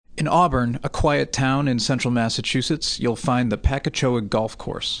In Auburn, a quiet town in central Massachusetts, you'll find the Pacachoag Golf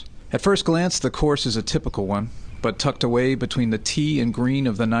Course. At first glance, the course is a typical one, but tucked away between the tee and green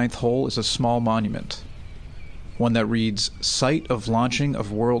of the ninth hole is a small monument. One that reads, Site of Launching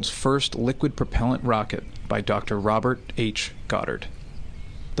of World's First Liquid Propellant Rocket by Dr. Robert H. Goddard.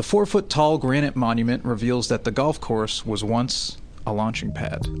 The 4-foot-tall granite monument reveals that the golf course was once a launching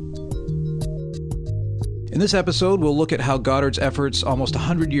pad. In this episode, we'll look at how Goddard's efforts almost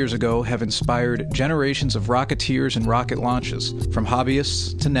 100 years ago have inspired generations of rocketeers and rocket launches, from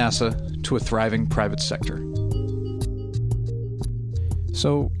hobbyists to NASA to a thriving private sector.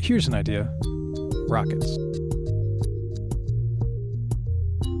 So here's an idea. Rockets.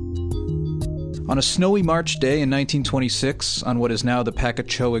 On a snowy March day in 1926, on what is now the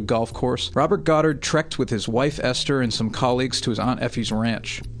Pacachoag Golf Course, Robert Goddard trekked with his wife Esther and some colleagues to his Aunt Effie's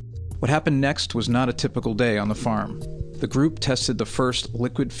ranch. What happened next was not a typical day on the farm. The group tested the first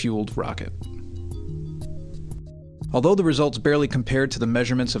liquid-fueled rocket. Although the results barely compared to the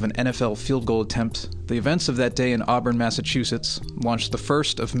measurements of an NFL field goal attempt, the events of that day in Auburn, Massachusetts, launched the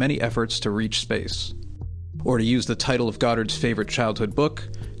first of many efforts to reach space. Or to use the title of Goddard's favorite childhood book,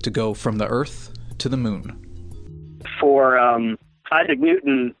 to go from the Earth to the Moon. For Isaac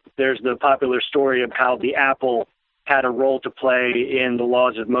Newton, there's the popular story of how the apple had a role to play in the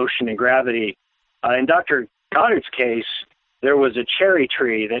laws of motion and gravity. In Dr. Goddard's case, there was a cherry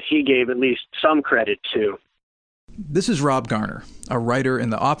tree that he gave at least some credit to. This is Rob Garner, a writer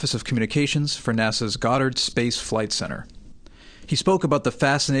in the Office of Communications for NASA's Goddard Space Flight Center. He spoke about the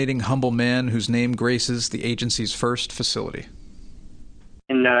fascinating, humble man whose name graces the agency's first facility.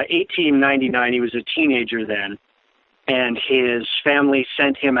 In 1899, he was a teenager then, and his family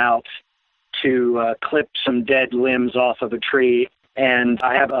sent him out to clip some dead limbs off of a tree. And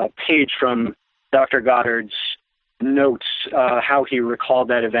I have a page from Dr. Goddard's notes, how he recalled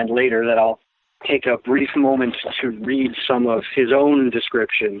that event later, that I'll take a brief moment to read some of his own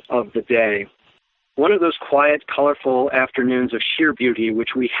description of the day. One of those quiet, colorful afternoons of sheer beauty which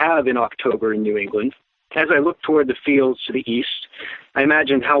we have in October in New England. As I looked toward the fields to the east, I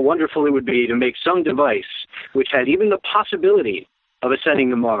imagined how wonderful it would be to make some device which had even the possibility of ascending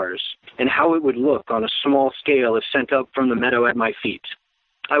to Mars, and how it would look on a small scale if sent up from the meadow at my feet.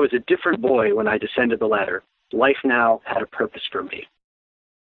 I was a different boy when I descended the ladder. Life now had a purpose for me.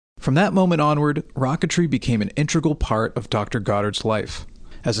 From that moment onward, rocketry became an integral part of Dr. Goddard's life.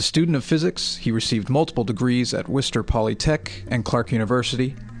 As a student of physics, he received multiple degrees at Worcester Polytech and Clark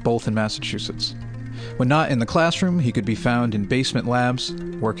University, both in Massachusetts. When not in the classroom, he could be found in basement labs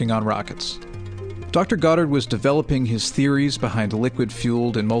working on rockets. Dr. Goddard was developing his theories behind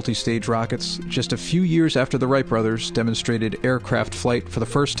liquid-fueled and multi-stage rockets just a few years after the Wright brothers demonstrated aircraft flight for the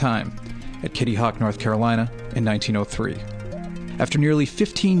first time at Kitty Hawk, North Carolina in 1903. After nearly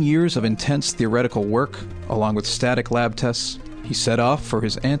 15 years of intense theoretical work, along with static lab tests, he set off for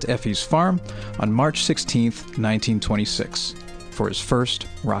his Aunt Effie's farm on March 16, 1926, for his first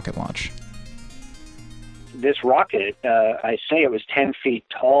rocket launch. This rocket, I say it was 10 feet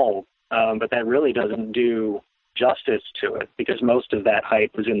tall, but that really doesn't do justice to it, because most of that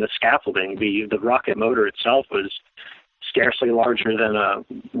height was in the scaffolding. The rocket motor itself was scarcely larger than a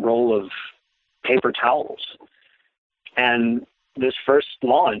roll of paper towels. And this first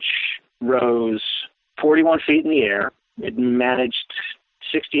launch rose 41 feet in the air. It managed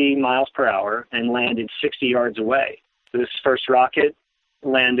 60 miles per hour and landed 60 yards away. This first rocket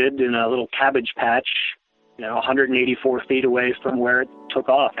landed in a little cabbage patch, 184 feet away from where it took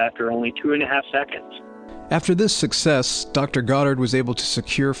off after only 2.5 seconds. After this success, Dr. Goddard was able to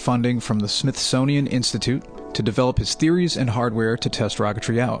secure funding from the Smithsonian Institute to develop his theories and hardware to test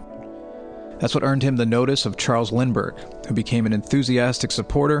rocketry out. That's what earned him the notice of Charles Lindbergh, who became an enthusiastic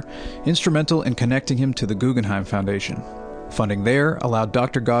supporter, instrumental in connecting him to the Guggenheim Foundation. Funding there allowed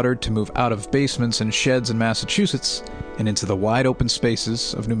Dr. Goddard to move out of basements and sheds in Massachusetts and into the wide open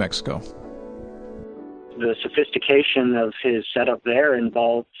spaces of New Mexico. The sophistication of his setup there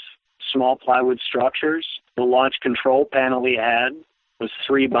involved small plywood structures. The launch control panel he had was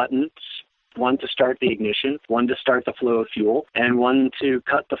 3 buttons, one to start the ignition, one to start the flow of fuel, and one to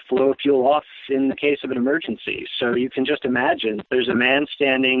cut the flow of fuel off in the case of an emergency. So you can just imagine there's a man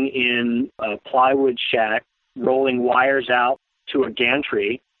standing in a plywood shack, rolling wires out to a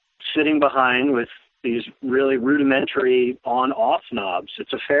gantry, sitting behind with these really rudimentary on-off knobs.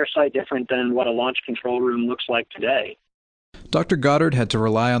 It's a fair sight different than what a launch control room looks like today. Dr. Goddard had to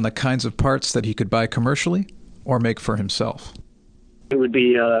rely on the kinds of parts that he could buy commercially or make for himself. It would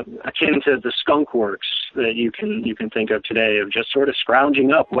be akin to the skunk works that you can think of today, of just sort of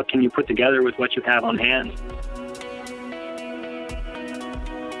scrounging up what can you put together with what you have on hand.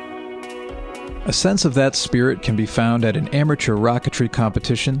 A sense of that spirit can be found at an amateur rocketry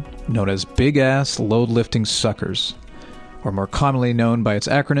competition known as Big Ass Load Lifting Suckers, or more commonly known by its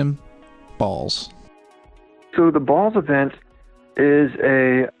acronym, BALLS. So the BALLS event is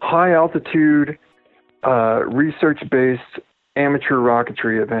a high-altitude, research-based amateur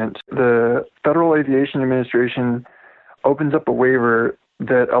rocketry event. The Federal Aviation Administration opens up a waiver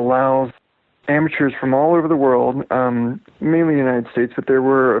that allows amateurs from all over the world, mainly the United States, but there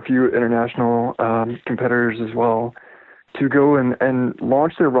were a few international competitors as well, to go and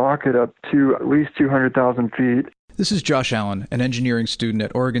launch their rocket up to at least 200,000 feet. This is Josh Allen, an engineering student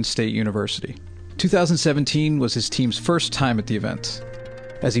at Oregon State University. 2017 was his team's first time at the event.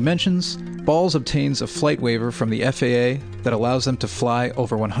 As he mentions, BALLS obtains a flight waiver from the FAA that allows them to fly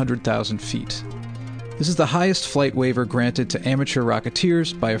over 100,000 feet. This is the highest flight waiver granted to amateur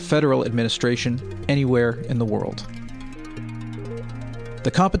rocketeers by a federal administration anywhere in the world.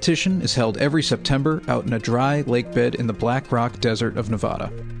 The competition is held every September out in a dry lake bed in the Black Rock Desert of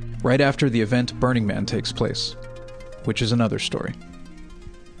Nevada, right after the event Burning Man takes place, which is another story.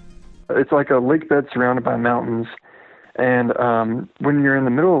 It's like a lake bed surrounded by mountains, and when you're in the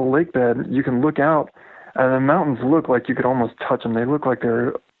middle of the lake bed, you can look out, and the mountains look like you could almost touch them. They look like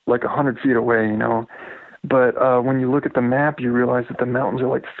they're like 100 feet away, you know. But when you look at the map, you realize that the mountains are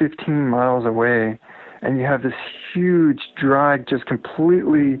like 15 miles away, and you have this huge, dry, just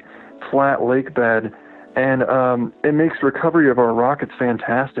completely flat lake bed, and it makes recovery of our rockets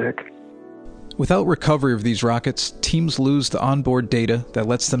fantastic. Without recovery of these rockets, teams lose the onboard data that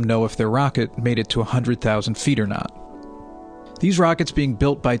lets them know if their rocket made it to 100,000 feet or not. These rockets being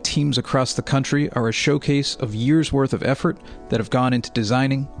built by teams across the country are a showcase of years' worth of effort that have gone into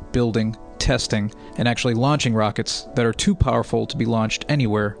designing, building, testing, and actually launching rockets that are too powerful to be launched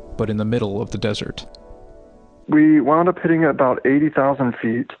anywhere but in the middle of the desert. We wound up hitting about 80,000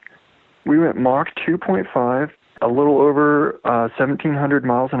 feet. We went Mach 2.5, a little over 1,700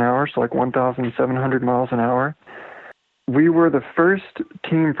 miles an hour, so like 1,700 miles an hour. We were the first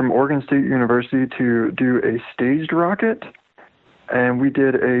team from Oregon State University to do a staged rocket, and we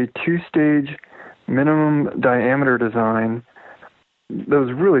did a two-stage minimum diameter design that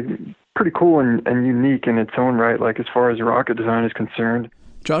was really pretty cool and unique in its own right, like as far as rocket design is concerned.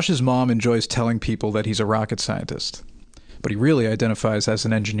 Josh's mom enjoys telling people that he's a rocket scientist, but he really identifies as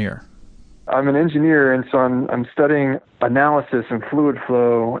an engineer. I'm an engineer, and so I'm studying analysis and fluid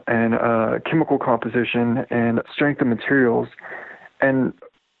flow and chemical composition and strength of materials. And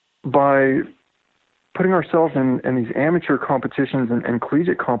by putting ourselves in these amateur competitions and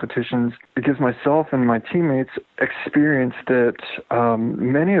collegiate competitions, it gives myself and my teammates experience that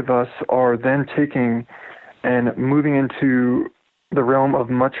many of us are then taking and moving into the realm of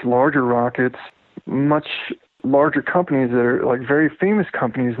much larger rockets, much larger companies that are like very famous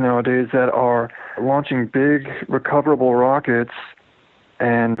companies nowadays that are launching big recoverable rockets.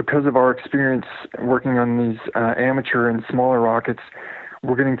 And because of our experience working on these amateur and smaller rockets,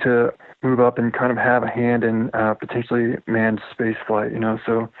 we're getting to move up and kind of have a hand in potentially manned space flight, you know,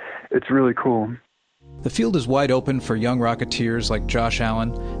 so it's really cool. The field is wide open for young rocketeers like Josh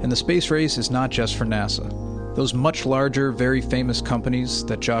Allen, and the space race is not just for NASA. Those much larger, very famous companies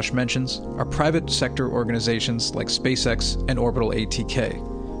that Josh mentions are private sector organizations like SpaceX and Orbital ATK,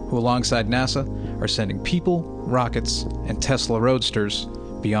 who alongside NASA are sending people, rockets, and Tesla Roadsters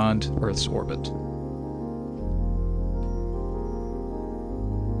beyond Earth's orbit.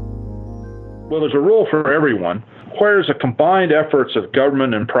 Well, there's a role for everyone. It requires a combined efforts of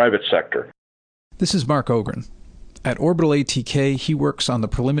government and private sector. This is Mark Ogren. At Orbital ATK, he works on the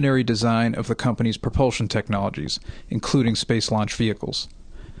preliminary design of the company's propulsion technologies, including space launch vehicles.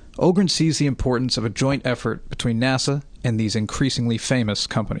 Ogren sees the importance of a joint effort between NASA and these increasingly famous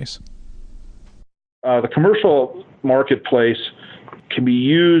companies. The commercial marketplace can be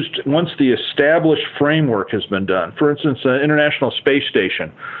used once the established framework has been done. For instance, the International Space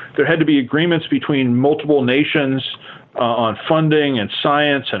Station. There had to be agreements between multiple nations on funding and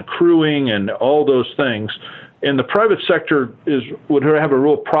science and crewing and all those things. And the private sector would have a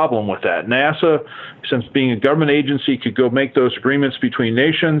real problem with that. NASA, since being a government agency, could go make those agreements between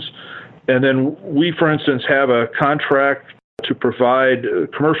nations. And then we, for instance, have a contract to provide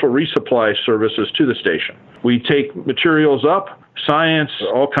commercial resupply services to the station. We take materials up, science,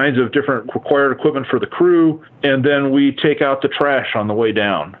 all kinds of different required equipment for the crew, and then we take out the trash on the way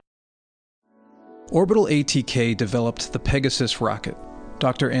down. Orbital ATK developed the Pegasus rocket.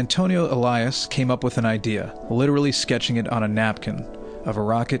 Dr. Antonio Elias came up with an idea, literally sketching it on a napkin, of a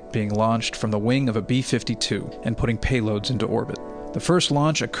rocket being launched from the wing of a B-52 and putting payloads into orbit. The first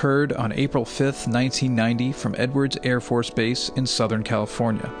launch occurred on April 5, 1990 from Edwards Air Force Base in Southern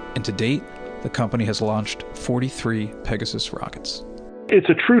California, and to date, the company has launched 43 Pegasus rockets. It's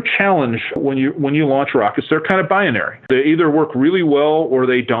a true challenge when you launch rockets. They're kind of binary. They either work really well or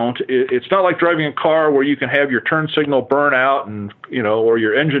they don't. It's not like driving a car where you can have your turn signal burn out and, or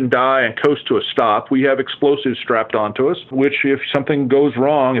your engine die and coast to a stop. We have explosives strapped onto us, which if something goes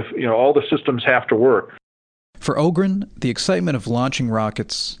wrong, all the systems have to work. For Ogren, the excitement of launching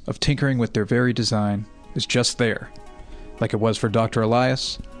rockets, of tinkering with their very design, is just there, like it was for Dr.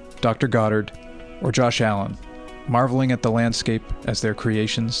 Elias, Dr. Goddard, or Josh Allen, marveling at the landscape as their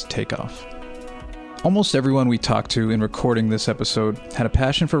creations take off. Almost everyone we talked to in recording this episode had a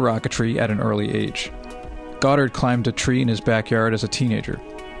passion for rocketry at an early age. Goddard climbed a tree in his backyard as a teenager.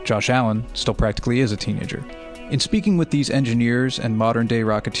 Josh Allen still practically is a teenager. In speaking with these engineers and modern-day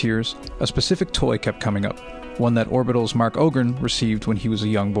rocketeers, a specific toy kept coming up, one that Orbital's Mark Ogren received when he was a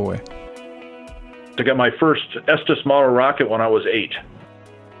young boy. I got my first Estes model rocket when I was 8.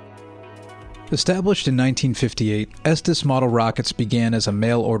 Established in 1958, Estes Model Rockets began as a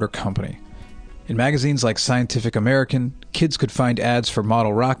mail-order company. In magazines like Scientific American, kids could find ads for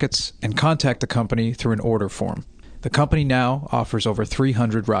model rockets and contact the company through an order form. The company now offers over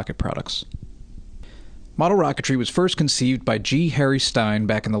 300 rocket products. Model rocketry was first conceived by G. Harry Stine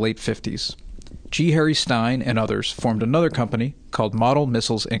back in the late 50s. G. Harry Stine and others formed another company called Model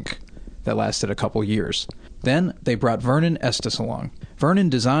Missiles, Inc. that lasted a couple years. Then they brought Vernon Estes along. Vernon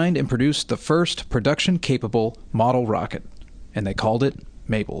designed and produced the first production-capable model rocket, and they called it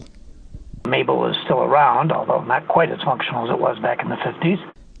Mabel. Mabel is still around, although not quite as functional as it was back in the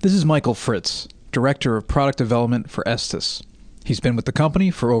 50s. This is Michael Fritz, Director of Product Development for Estes. He's been with the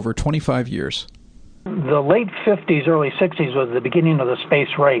company for over 25 years. The late 50s, early 60s was the beginning of the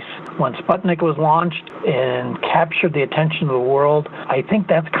space race. When Sputnik was launched and captured the attention of the world, I think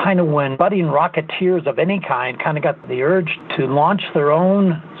that's kind of when budding rocketeers of any kind kind of got the urge to launch their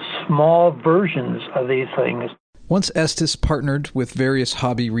own small versions of these things. Once Estes partnered with various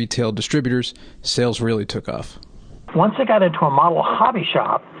hobby retail distributors, sales really took off. Once it got into a model hobby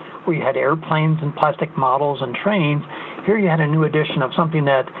shop, where you had airplanes and plastic models and trains, here you had a new edition of something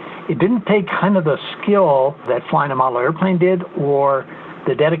that it didn't take kind of the skill that flying a model airplane did or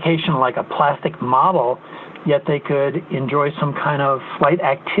the dedication like a plastic model, yet they could enjoy some kind of flight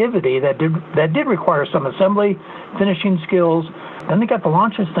activity that did require some assembly, finishing skills. Then they got to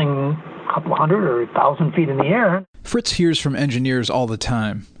launch this thing a couple hundred or 1,000 feet in the air. Fritz hears from engineers all the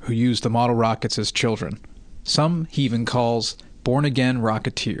time who use the model rockets as children. Some he even calls born-again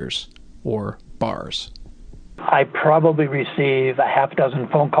rocketeers, or BARs. I probably receive a half dozen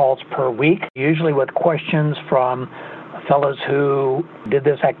phone calls per week, usually with questions from fellows who did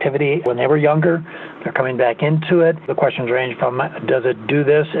this activity when they were younger. They're coming back into it. The questions range from, does it do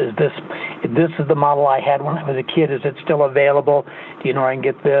this? Is this is the model I had when I was a kid. Is it still available? Do you know where I can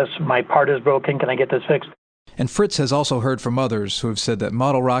get this? My part is broken. Can I get this fixed? And Fritz has also heard from others who have said that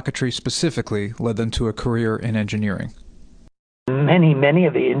model rocketry specifically led them to a career in engineering. Many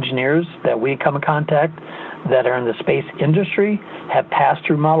of the engineers that we come in contact that are in the space industry have passed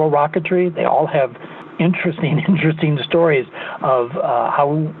through model rocketry. They all have interesting stories of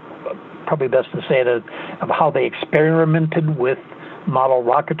how, probably best to say it, of how they experimented with model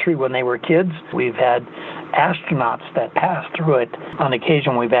rocketry when they were kids. We've had astronauts that passed through it. On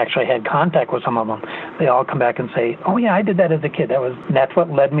occasion, we've actually had contact with some of them. They all come back and say, oh yeah, I did that as a kid. That's what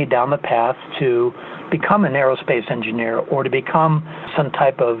led me down the path to become an aerospace engineer or to become some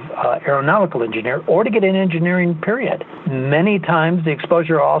type of aeronautical engineer or to get an engineering period. Many times the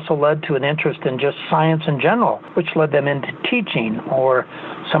exposure also led to an interest in just science in general, which led them into teaching or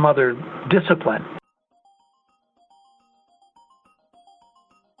some other discipline.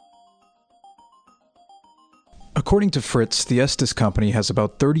 According to Fritz, the Estes Company has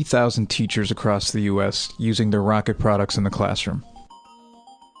about 30,000 teachers across the U.S. using their rocket products in the classroom.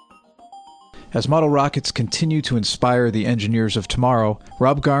 As model rockets continue to inspire the engineers of tomorrow,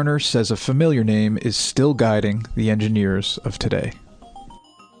 Rob Garner says a familiar name is still guiding the engineers of today.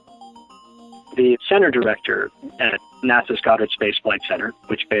 The center director at NASA's Goddard Space Flight Center,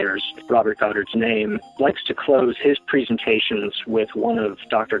 which bears Robert Goddard's name, likes to close his presentations with one of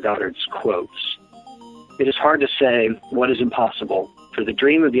Dr. Goddard's quotes. It is hard to say what is impossible, for the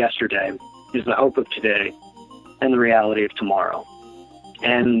dream of yesterday is the hope of today and the reality of tomorrow.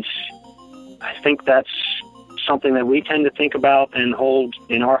 And I think that's something that we tend to think about and hold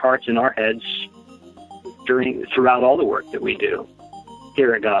in our hearts and our heads throughout all the work that we do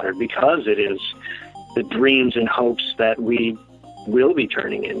here at Goddard, because it is the dreams and hopes that we will be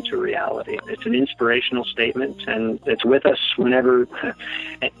turning into reality. It's an inspirational statement, and it's with us whenever,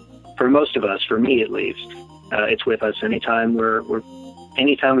 for most of us, for me at least, it's with us anytime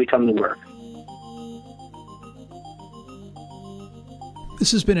we come to work.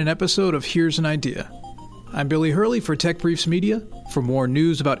 This has been an episode of Here's an Idea. I'm Billy Hurley for Tech Briefs Media. For more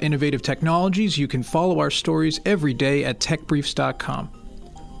news about innovative technologies, you can follow our stories every day at techbriefs.com.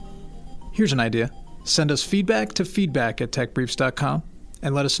 Here's an idea. Send us feedback to feedback@techbriefs.com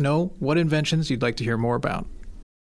and let us know what inventions you'd like to hear more about.